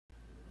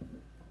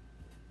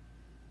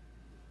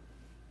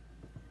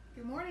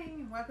Good morning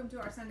and welcome to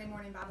our Sunday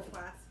morning Bible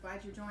class.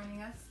 Glad you're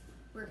joining us.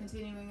 We're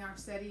continuing our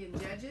study in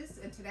Judges,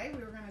 and today we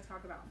were going to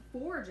talk about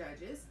 4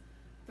 judges.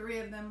 3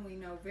 of them we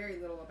know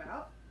very little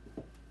about.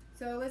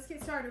 So let's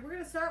get started. We're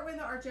going to start with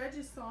our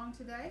Judges song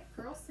today.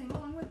 Girls, sing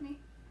along with me.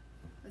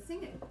 Let's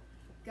sing it.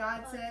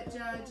 God set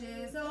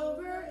judges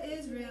over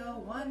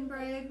Israel, 1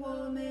 brave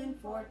woman,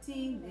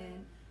 14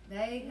 men.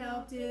 They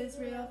helped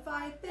Israel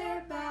fight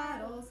their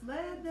battles,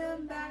 led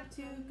them back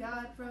to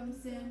God from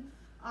sin.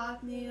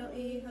 Othniel,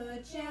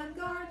 Ehud,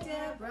 Shamgar,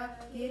 Deborah,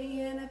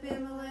 Gideon,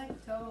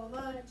 Abimelech,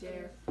 Tola,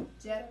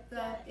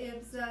 Jephthah,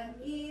 Ibzan,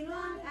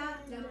 Elon,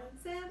 Abdon,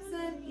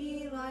 Samson,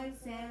 Eli,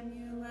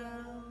 Samuel.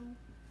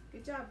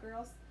 Good job,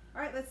 girls.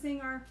 All right, let's sing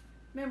our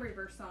memory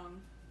verse song.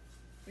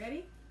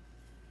 Ready?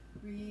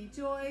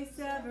 Rejoice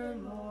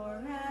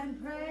evermore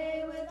and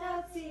pray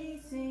without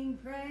ceasing,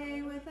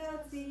 pray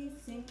without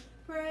ceasing,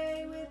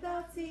 pray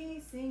without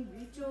ceasing.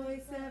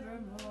 Rejoice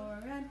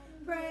evermore and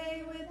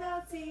pray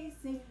without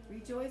ceasing.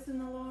 Rejoice in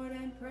the Lord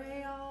and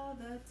pray all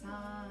the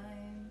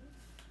time.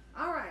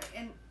 All right,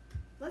 and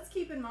let's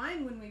keep in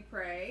mind when we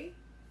pray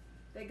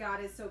that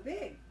God is so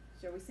big.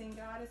 Shall we sing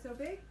God is so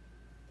big?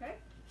 Okay.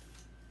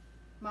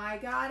 My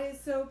God is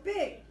so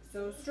big,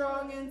 so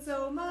strong and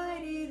so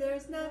mighty,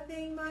 there's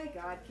nothing my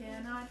God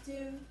cannot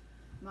do.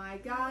 My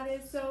God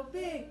is so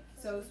big,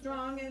 so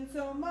strong and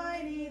so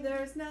mighty,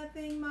 there's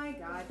nothing my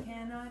God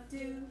cannot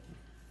do.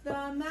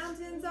 The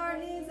mountains are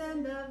His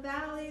and the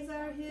valleys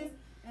are His,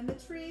 and the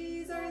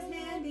trees are His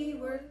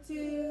handiwork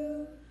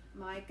too.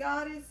 My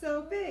God is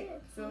so big,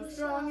 so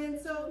strong and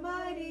so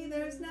mighty,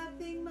 there's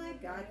nothing my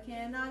God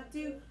cannot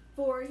do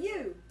for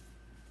you.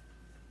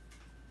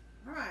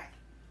 All right.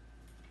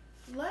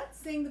 Let's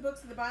sing the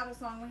books of the Bible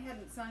song. We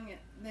haven't sung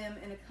them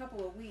in a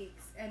couple of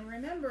weeks. And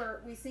remember,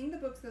 we sing the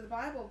books of the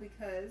Bible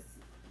because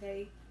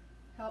it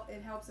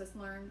helps us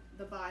learn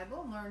the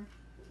Bible, learn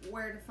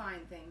where to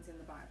find things in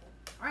the Bible.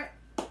 All right,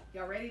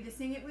 y'all ready to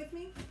sing it with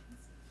me?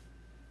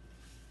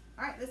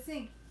 All right, let's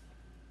sing.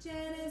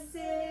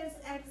 Genesis,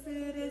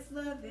 Exodus,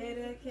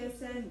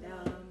 Leviticus, and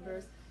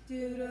Numbers,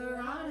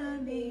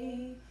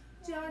 Deuteronomy,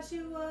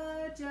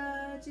 Joshua,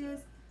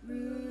 Judges,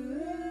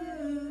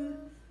 Ruth,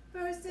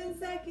 1st and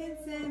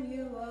 2nd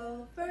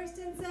Samuel, 1st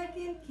and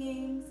 2nd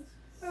Kings,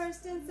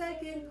 1st and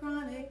 2nd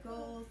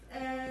Chronicles,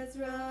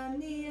 Ezra,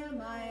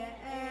 Nehemiah,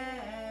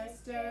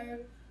 Esther,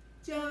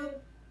 Job,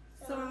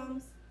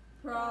 Psalms,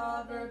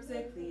 Proverbs,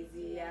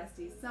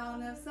 Ecclesiastes,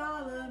 Song of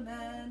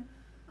Solomon,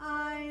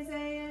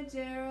 Isaiah,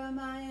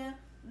 Jeremiah,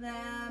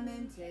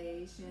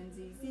 Lamentations,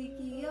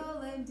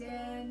 Ezekiel and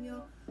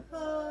Daniel,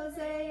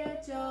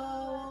 Hosea,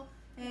 Joel,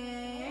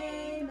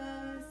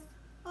 Amos,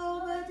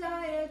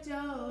 Obadiah,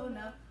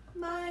 Jonah,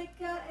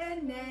 Micah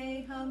and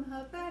Nahum,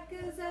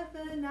 Habakkuk,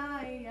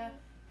 Zephaniah,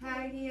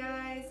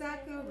 Haggai,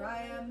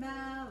 Zechariah,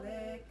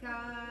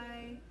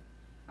 Malachi.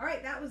 All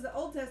right, that was the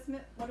Old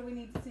Testament. What do we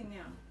need to sing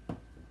now?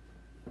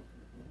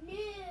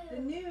 The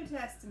New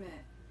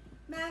Testament.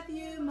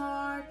 Matthew,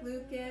 Mark,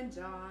 Luke, and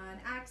John,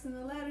 Acts and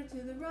the letter to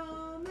the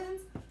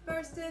Romans,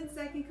 1st and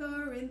 2nd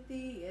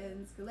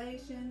Corinthians,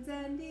 Galatians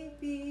and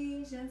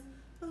Ephesians,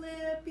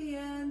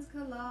 Philippians,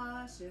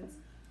 Colossians,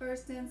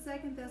 1st and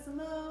 2nd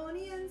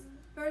Thessalonians,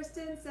 1st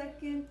and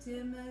 2nd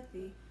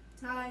Timothy,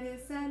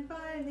 Titus and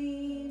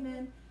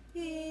Philemon,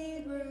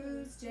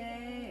 Hebrews,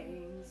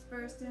 James,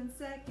 1st and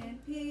 2nd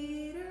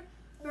Peter,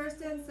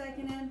 1st and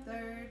 2nd and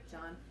 3rd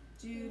John,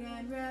 Jude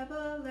and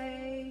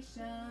Revelation.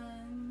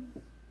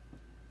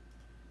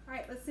 All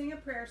right, let's sing a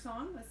prayer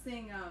song. Let's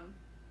sing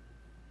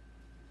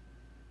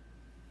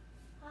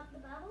Pop the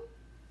Bible.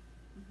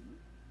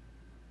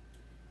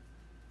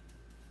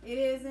 It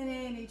isn't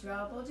any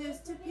trouble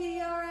just to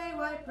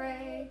P-R-A-Y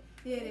pray.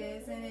 It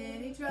isn't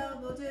any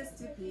trouble just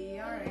to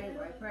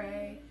P-R-A-Y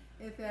pray.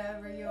 If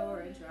ever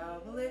you're in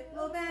trouble, it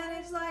will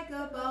vanish like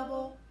a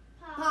bubble.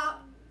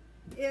 Pop!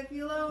 If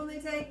you'll only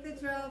take the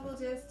trouble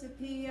just to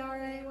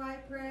P-R-A-Y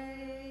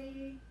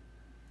pray.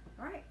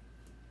 All right,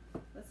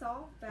 let's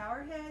all bow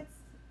our heads.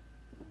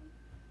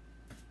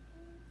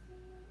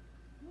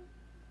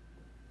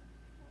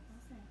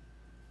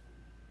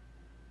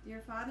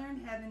 Dear Father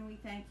in heaven, we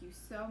thank you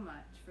so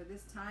much for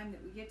this time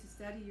that we get to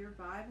study your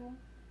Bible.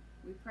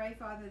 We pray,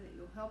 Father, that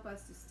you'll help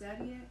us to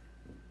study it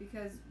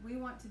because we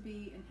want to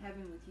be in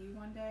heaven with you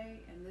one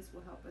day, and this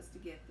will help us to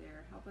get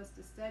there. Help us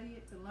to study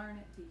it, to learn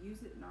it, to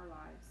use it in our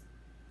lives,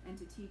 and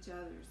to teach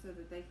others so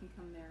that they can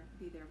come there,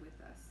 be there with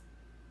us.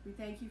 We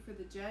thank you for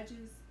the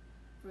judges,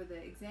 for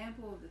the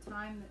example of the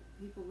time that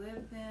people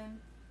lived then.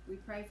 We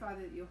pray,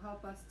 Father, that you'll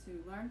help us to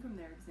learn from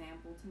their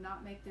example, to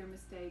not make their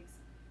mistakes,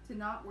 to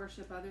not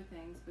worship other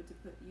things, but to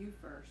put you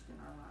first in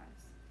our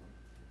lives.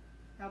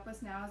 Help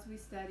us now as we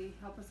study.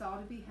 Help us all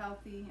to be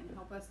healthy, and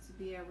help us to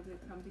be able to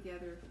come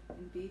together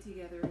and be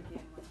together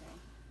again one day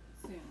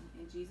soon.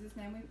 In Jesus'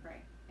 name we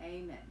pray.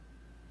 Amen.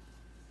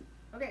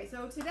 Okay,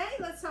 so today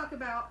let's talk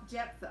about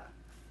Jephthah.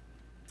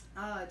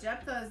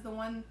 Jephthah is the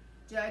one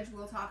judge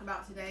we'll talk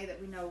about today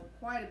that we know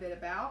quite a bit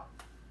about.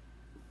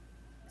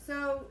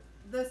 So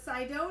the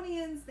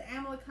Sidonians, the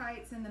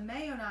Amalekites, and the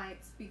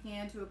Maonites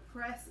began to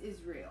oppress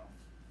Israel.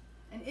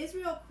 And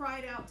Israel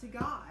cried out to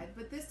God,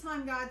 but this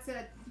time God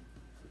said,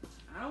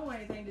 I don't want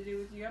anything to do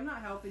with you. I'm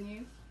not helping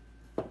you.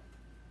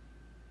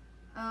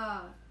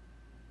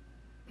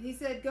 He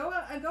said,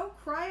 go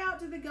cry out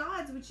to the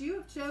gods which you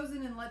have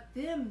chosen and let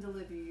them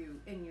deliver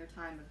you in your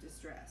time of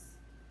distress.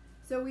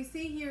 So we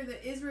see here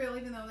that Israel,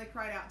 even though they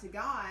cried out to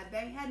God,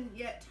 they hadn't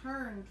yet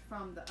turned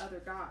from the other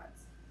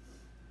gods.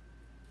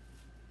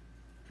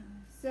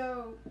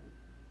 So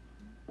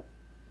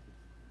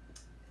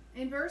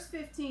in verse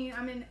 15,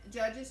 I'm in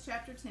Judges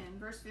chapter 10,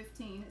 verse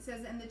 15, it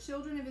says, and the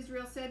children of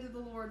Israel said to the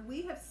Lord,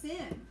 we have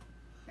sinned.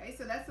 Okay,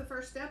 so that's the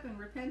first step in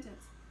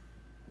repentance.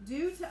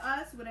 Do to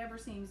us whatever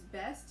seems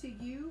best to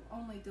you,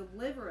 only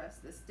deliver us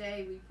this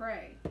day, we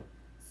pray.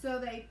 So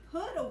they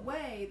put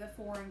away the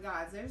foreign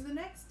gods. There's the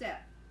next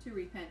step to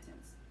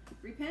repentance.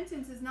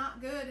 Repentance is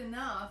not good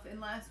enough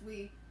unless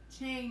we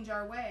change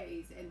our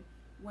ways. And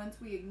once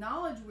we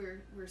acknowledge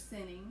we're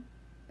sinning,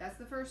 that's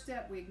the first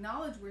step. We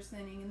acknowledge we're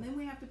sinning, and then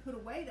we have to put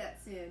away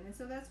that sin. And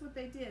so that's what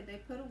they did.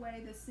 They put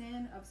away the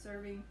sin of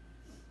serving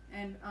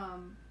and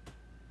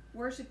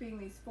worshiping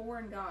these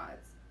foreign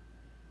gods.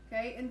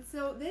 Okay, and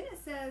so then it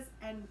says,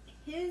 and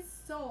his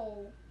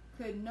soul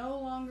could no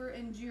longer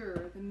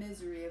endure the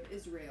misery of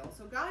Israel.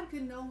 So God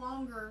could no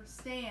longer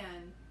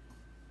stand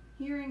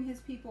hearing his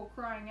people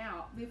crying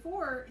out.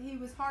 Before, he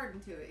was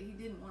hardened to it. He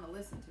didn't want to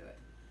listen to it.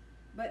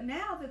 But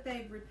now that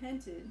they've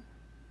repented,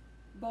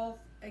 both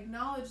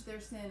acknowledged their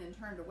sin and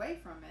turned away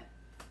from it,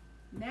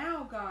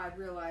 now God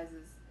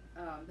realizes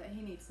that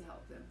he needs to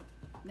help them.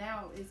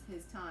 Now is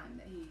his time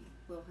that he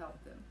will help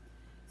them.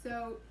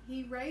 So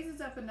he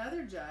raises up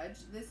another judge.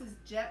 This is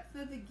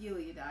Jephthah the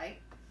Gileadite.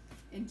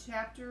 In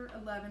chapter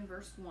 11,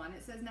 verse 1,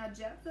 it says, now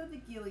Jephthah the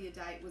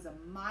Gileadite was a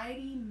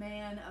mighty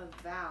man of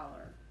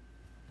valor,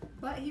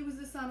 but he was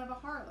the son of a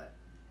harlot,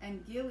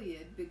 and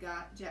Gilead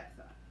begot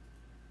Jephthah.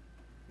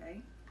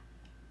 Okay?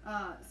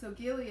 So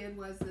Gilead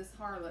was this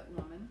harlot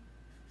woman.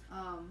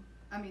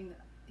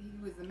 He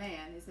was the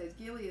man. It says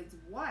Gilead's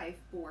wife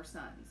bore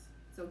sons.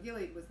 So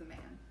Gilead was the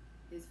man,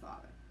 his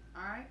father.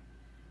 All right?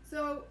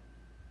 So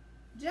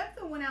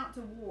Jephthah went out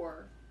to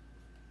war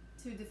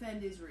to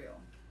defend Israel.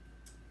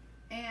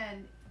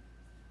 And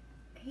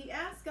he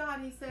asked God,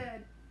 he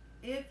said,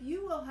 if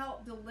you will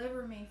help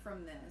deliver me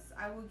from this,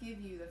 I will give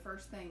you the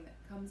first thing that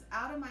comes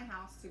out of my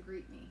house to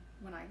greet me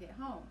when I get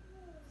home.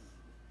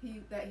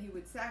 That he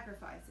would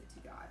sacrifice it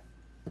to God.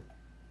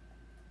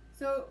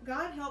 So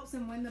God helps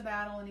him win the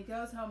battle, and he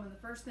goes home, and the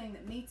first thing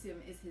that meets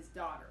him is his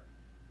daughter.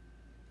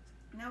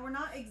 Now, we're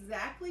not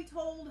exactly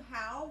told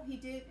how he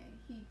did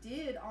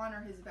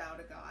honor his vow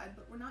to God,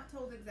 but we're not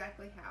told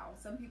exactly how.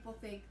 Some people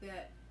think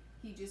that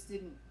he just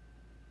didn't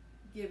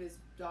give his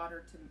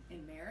daughter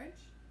in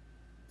marriage.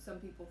 Some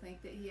people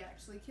think that he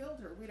actually killed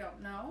her. We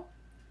don't know.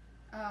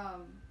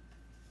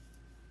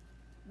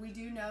 We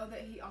do know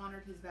that he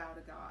honored his vow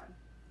to God.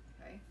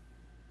 Okay.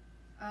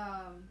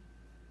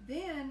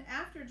 Then,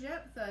 after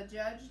Jephthah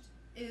judged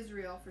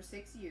Israel for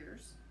 6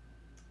 years,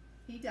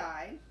 he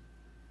died.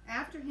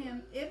 After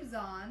him,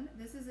 Ibzan,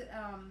 this is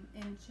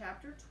in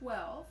chapter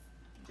 12,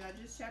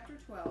 Judges chapter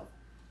 12,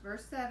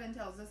 verse 7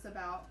 tells us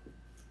about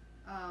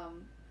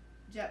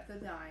Jephthah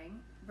dying.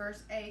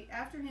 Verse 8,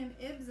 after him,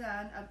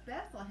 Ibzan of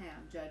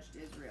Bethlehem judged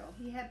Israel.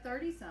 He had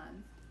 30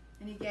 sons,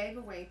 and he gave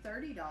away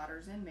 30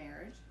 daughters in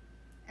marriage,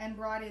 and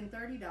brought in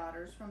 30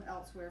 daughters from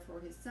elsewhere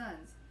for his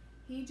sons.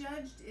 He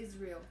judged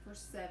Israel for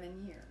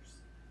 7 years.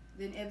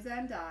 Then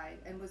Ibzan died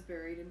and was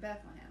buried in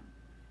Bethlehem.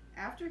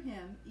 After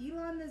him,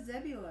 Elon the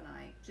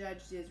Zebulunite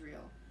judged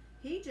Israel.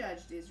 He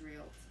judged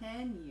Israel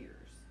 10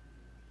 years.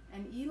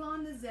 And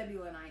Elon the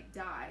Zebulunite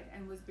died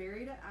and was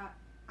buried at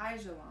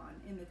Ajalon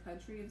in the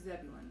country of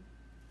Zebulun.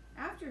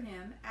 After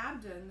him,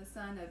 Abdon the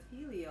son of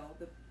Heliel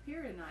the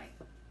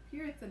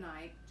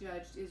Pirathonite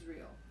judged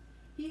Israel.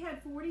 He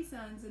had 40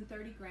 sons and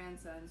 30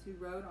 grandsons who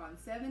rode on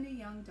 70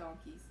 young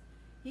donkeys.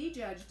 He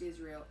judged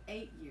Israel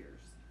 8 years.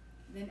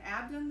 Then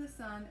Abdon the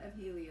son of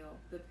Heliel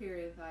the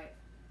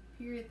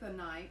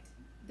Pirathonite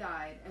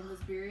died and was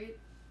buried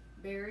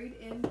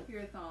in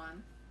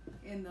Pirathon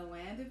in the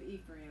land of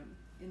Ephraim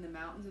in the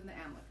mountains of the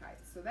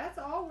Amalekites. So that's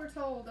all we're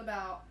told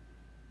about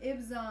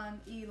Ibzan,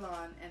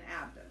 Elon, and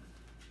Abdon.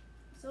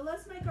 So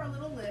let's make our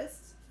little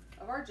list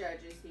of our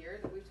judges here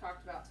that we've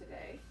talked about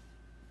today.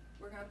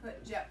 We're going to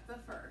put Jephthah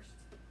first.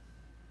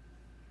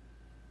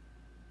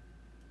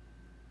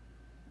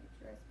 Make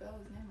sure I spell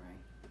his name right.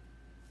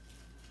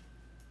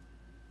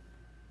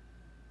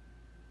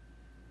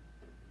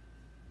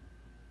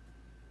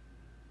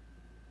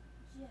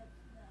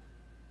 Jephthah.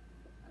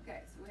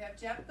 Okay, so we have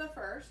Jephthah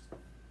first.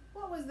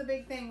 What was the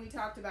big thing we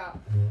talked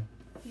about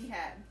he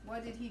had?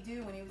 What did he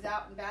do when he was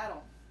out in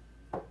battle?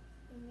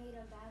 He made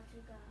a vow to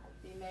God.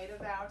 He made a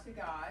vow to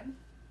God.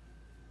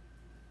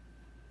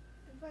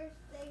 The first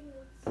thing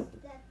that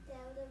stepped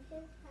out of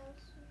his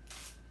house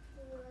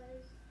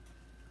was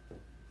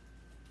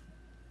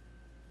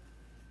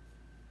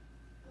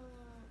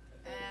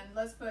And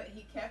let's put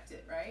he kept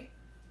it, right?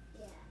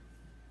 yeah.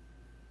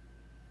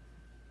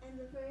 And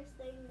the first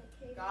thing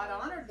that came God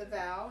out honored the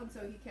vow, and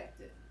so he kept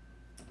it.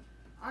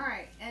 All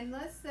right, and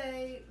let's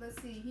see,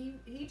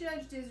 he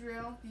judged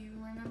Israel. Do you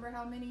remember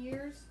how many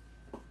years?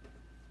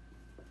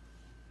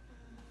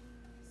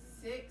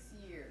 6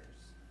 years.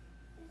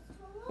 Is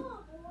Tola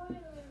a boy or a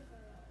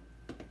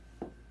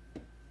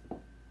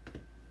girl?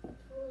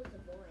 Tola's a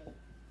boy.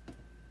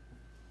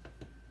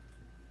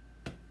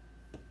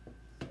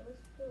 So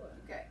is Tola.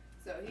 Okay,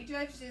 so he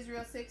judged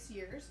Israel 6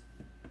 years.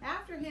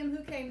 After him,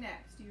 who came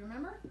next? Do you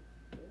remember?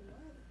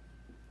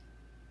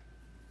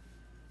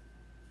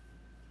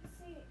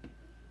 See,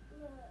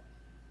 look.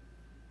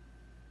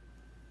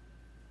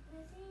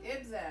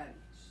 Ibzan.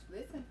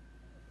 Listen.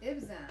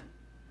 Ibzan.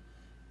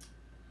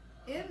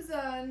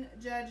 Ibzan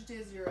judged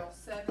Israel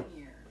 7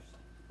 years.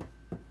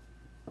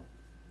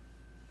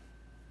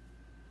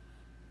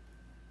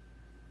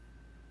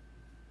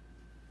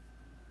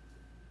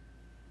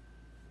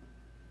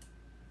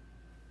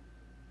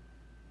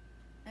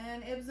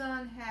 And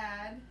Ibzan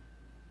had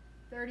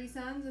 30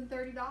 sons and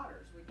 30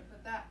 daughters. We can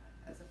put that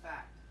as a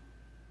fact.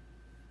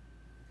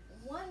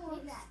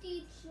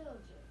 160 children.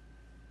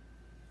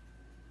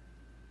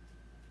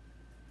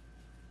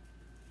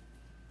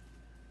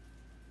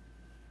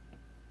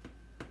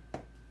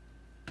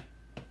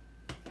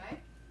 Okay?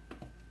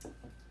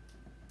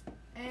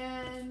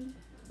 And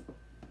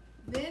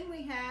then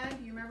we had,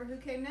 you remember who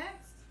came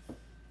next?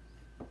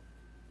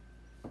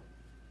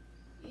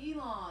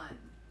 Elon.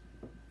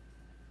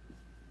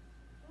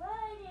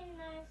 Why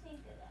didn't I think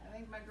of that? I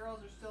think my girls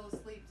are still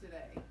asleep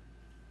today.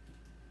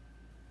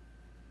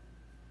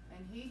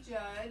 And he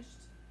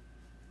judged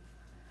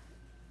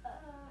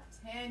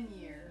 10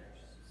 years.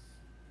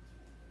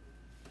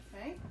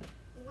 Okay?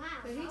 Wow.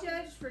 So he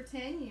judged for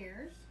 10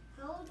 years.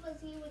 How old was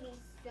he when he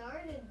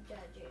started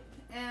judging?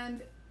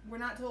 And we're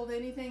not told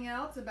anything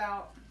else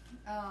about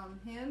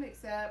him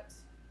except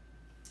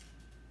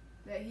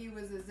that he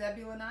was a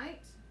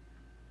Zebulonite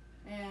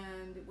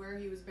and where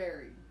he was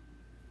buried.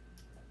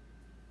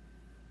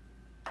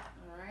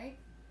 Alright.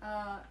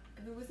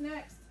 Who was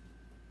next?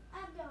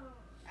 Abdon.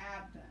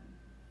 Abdon.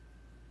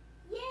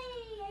 Yay!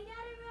 I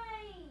got it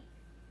right.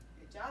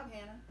 Good job,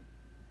 Hannah.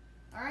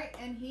 Alright,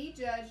 and he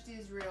judged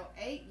Israel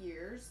 8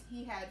 years.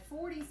 He had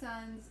 40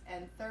 sons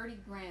and 30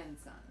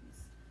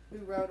 grandsons who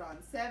rode on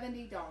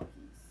 70 donkeys.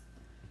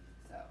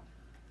 So,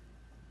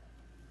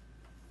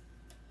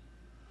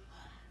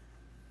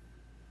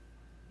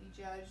 he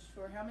judged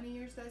for how many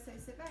years did I say?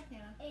 Sit back,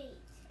 Hannah. 8.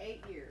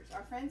 8 years.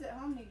 Our friends at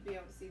home need to be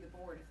able to see the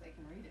board if they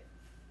can read it.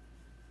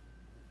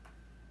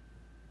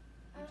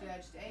 He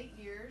judged 8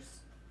 years,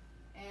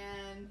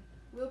 and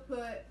we'll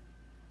put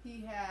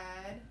he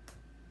had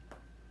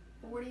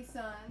 40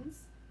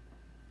 sons.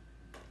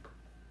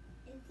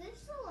 Is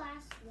this the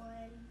last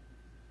one?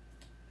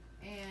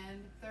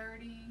 And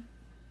 30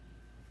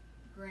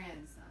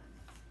 grandsons.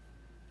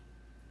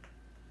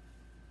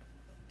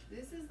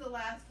 This is the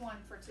last one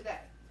for today.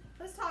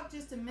 Let's talk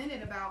just a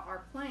minute about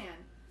our plan.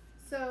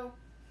 So,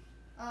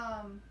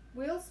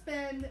 we'll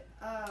spend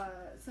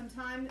some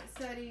time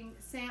studying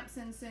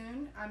Samson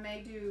soon. I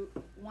may do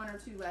 1 or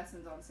 2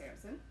 lessons on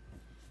Samson.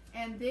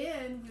 And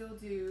then we'll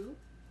do,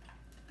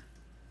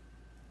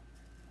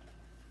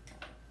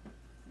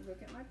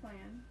 look at my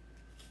plan.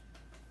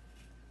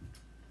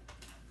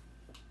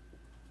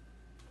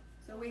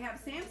 So we have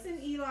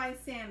Samson, Eli,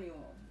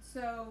 Samuel.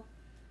 So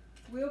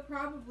we'll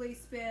probably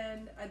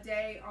spend a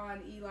day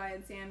on Eli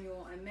and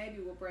Samuel, and maybe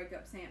we'll break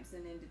up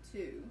Samson into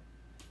 2.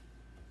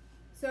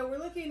 So we're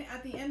looking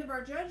at the end of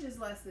our Judges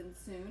lesson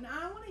soon.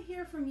 I want to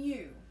hear from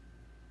you.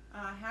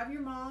 Have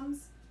your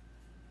moms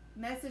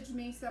message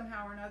me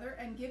somehow or another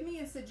and give me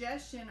a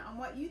suggestion on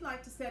what you'd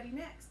like to study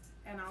next,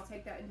 and I'll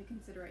take that into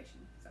consideration.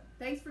 So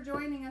thanks for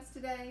joining us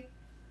today.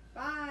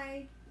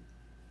 Bye.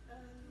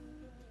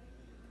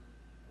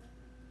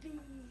 You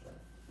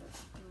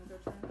wanna go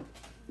try it?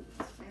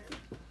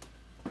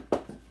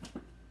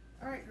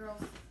 All right,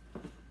 girls.